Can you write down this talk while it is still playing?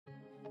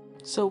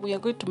So we are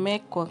going to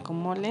make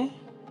guacamole,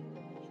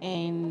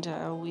 and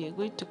we are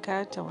going to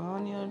cut our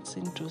onions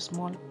into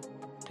small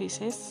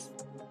pieces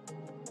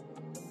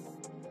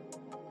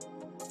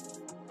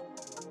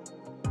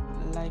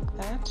like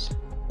that.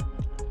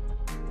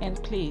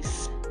 And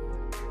please,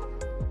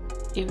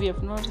 if you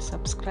have not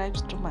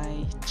subscribed to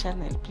my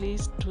channel,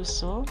 please do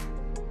so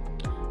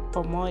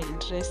for more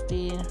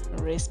interesting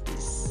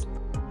recipes.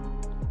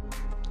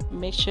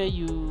 Make sure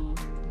you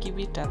give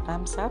it a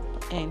thumbs up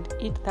and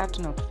hit that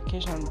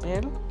notification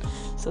bell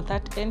so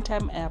that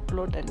anytime I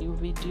upload a new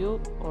video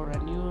or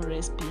a new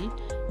recipe,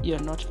 you're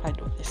notified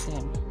of the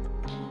same.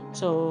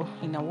 So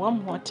in a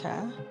warm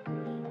water,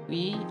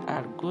 we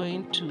are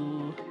going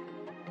to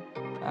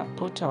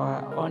put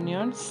our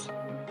onions,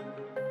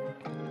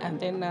 and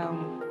then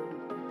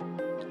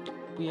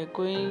we are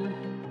going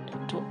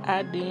to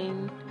add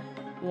in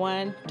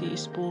 1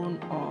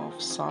 teaspoon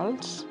of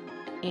salt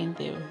in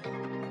the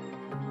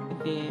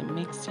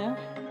mixture.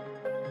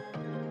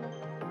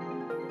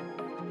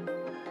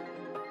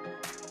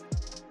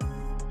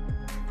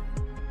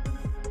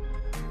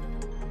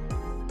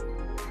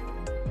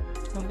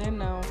 And then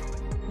now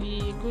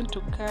we are going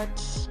to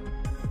cut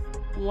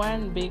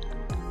 1 big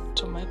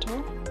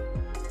tomato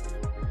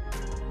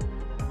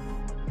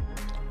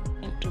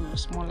into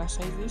smaller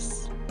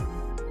sizes.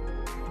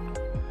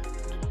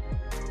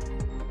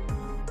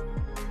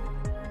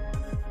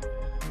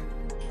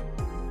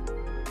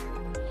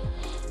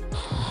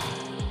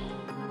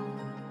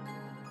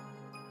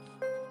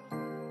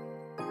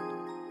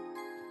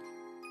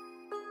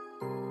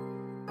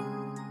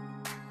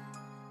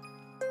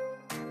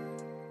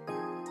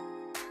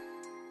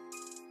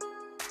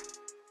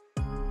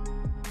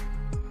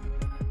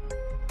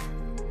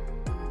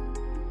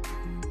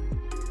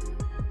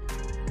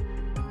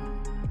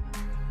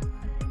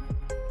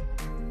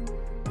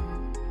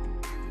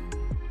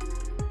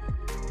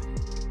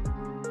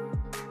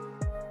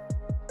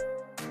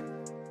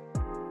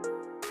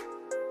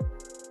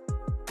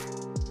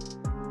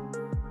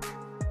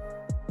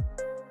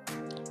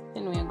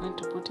 Then we are going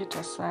to put it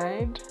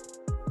aside.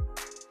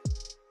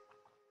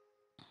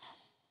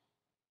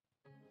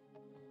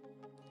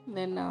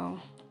 Then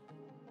now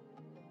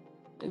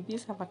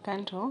this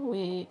avocado,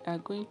 we are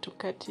going to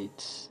cut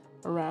it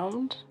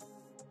round,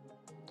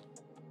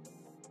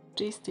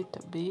 twist it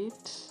a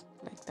bit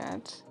like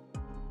that.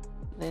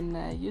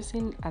 Then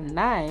using a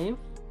knife,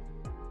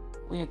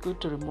 we are going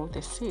to remove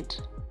the seed.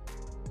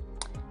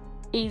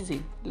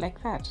 Easy,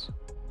 like that.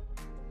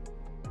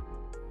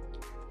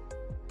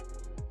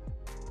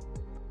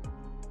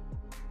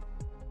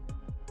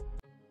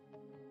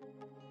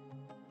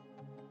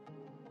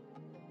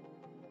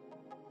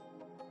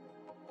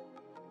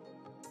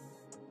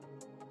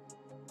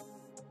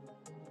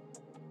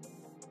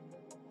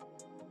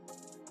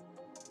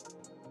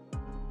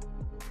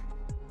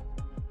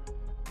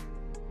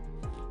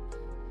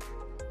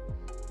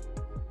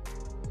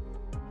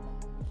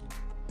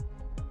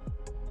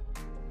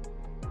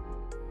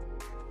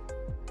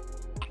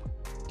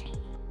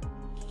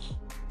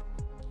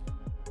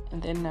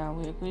 And then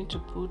we are going to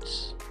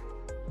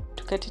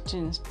cut it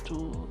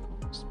into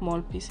small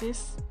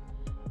pieces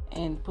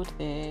and put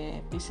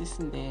the pieces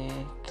in the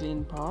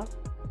clean bowl.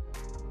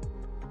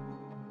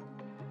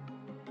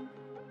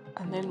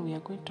 And then we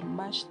are going to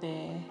mash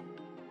the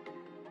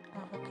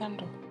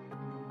avocado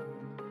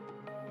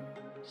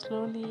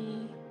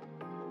slowly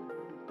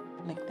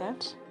like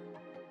that.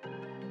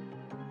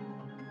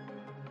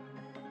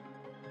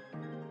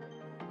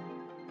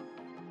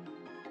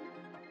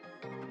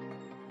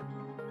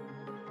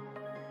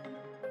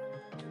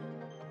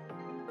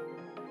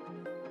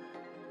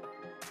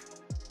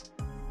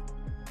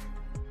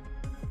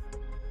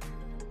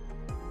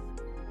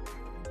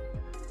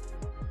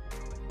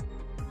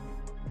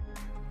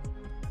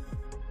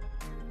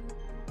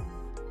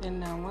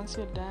 Then once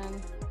you're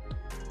done,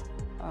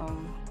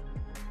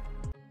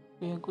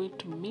 we are going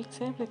to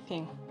mix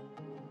everything,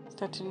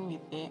 starting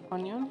with the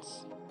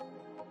onions.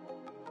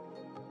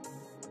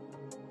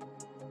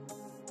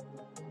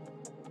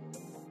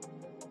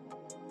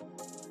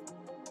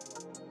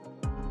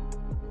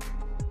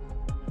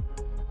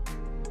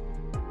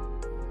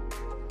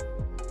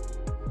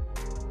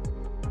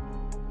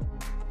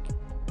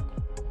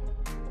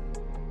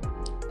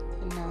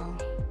 And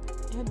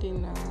add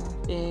in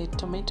the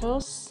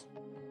tomatoes.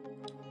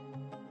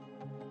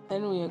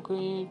 Then we are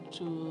going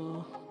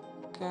to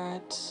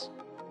cut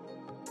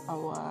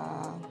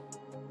our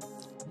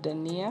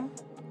dania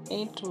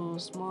into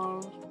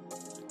small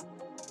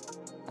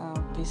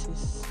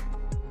pieces.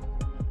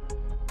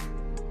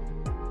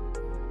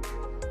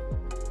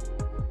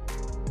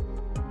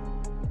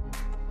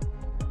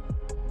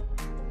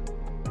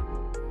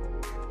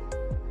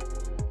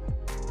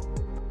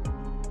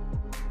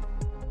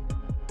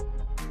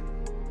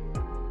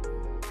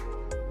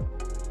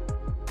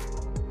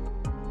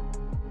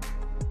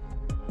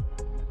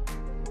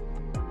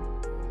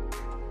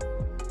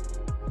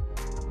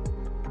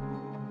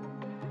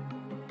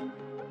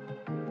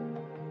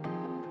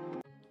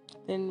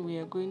 Then we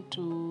are going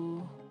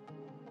to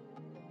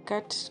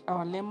cut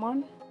our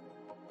lemon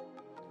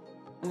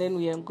and then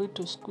we are going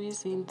to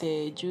squeeze in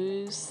the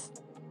juice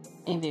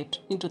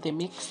into the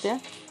mixture.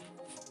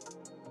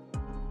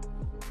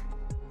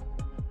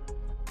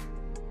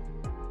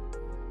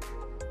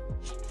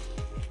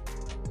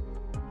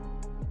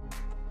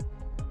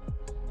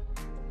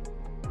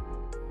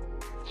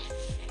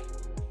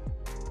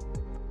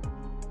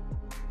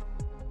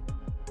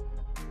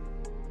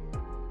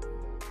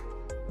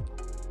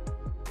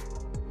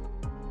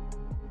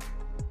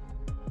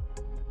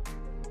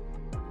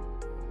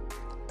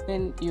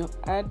 Then you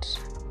add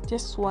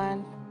just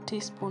 1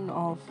 teaspoon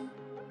of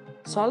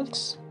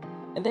salt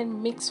and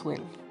then mix well.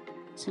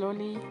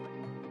 Slowly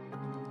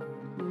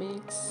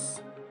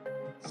mix,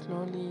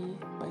 slowly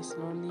by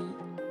slowly.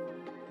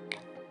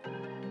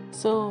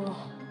 So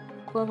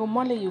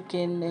guacamole, you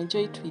can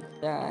enjoy it with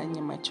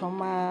nyama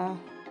choma,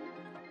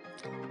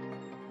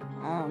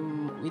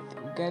 with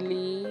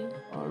ugali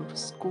or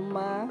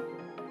skuma.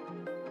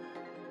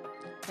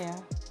 Yeah.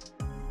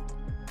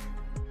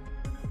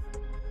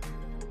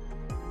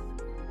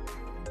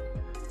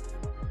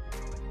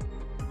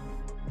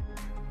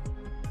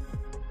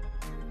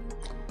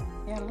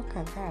 Yeah, look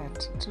at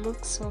that. It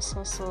looks so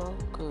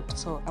good.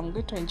 So I'm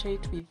going to enjoy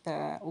it with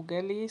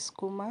ugali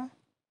skuma.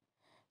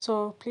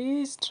 So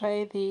please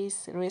try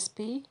this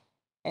recipe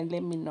and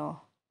let me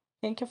know.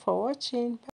 Thank you for watching.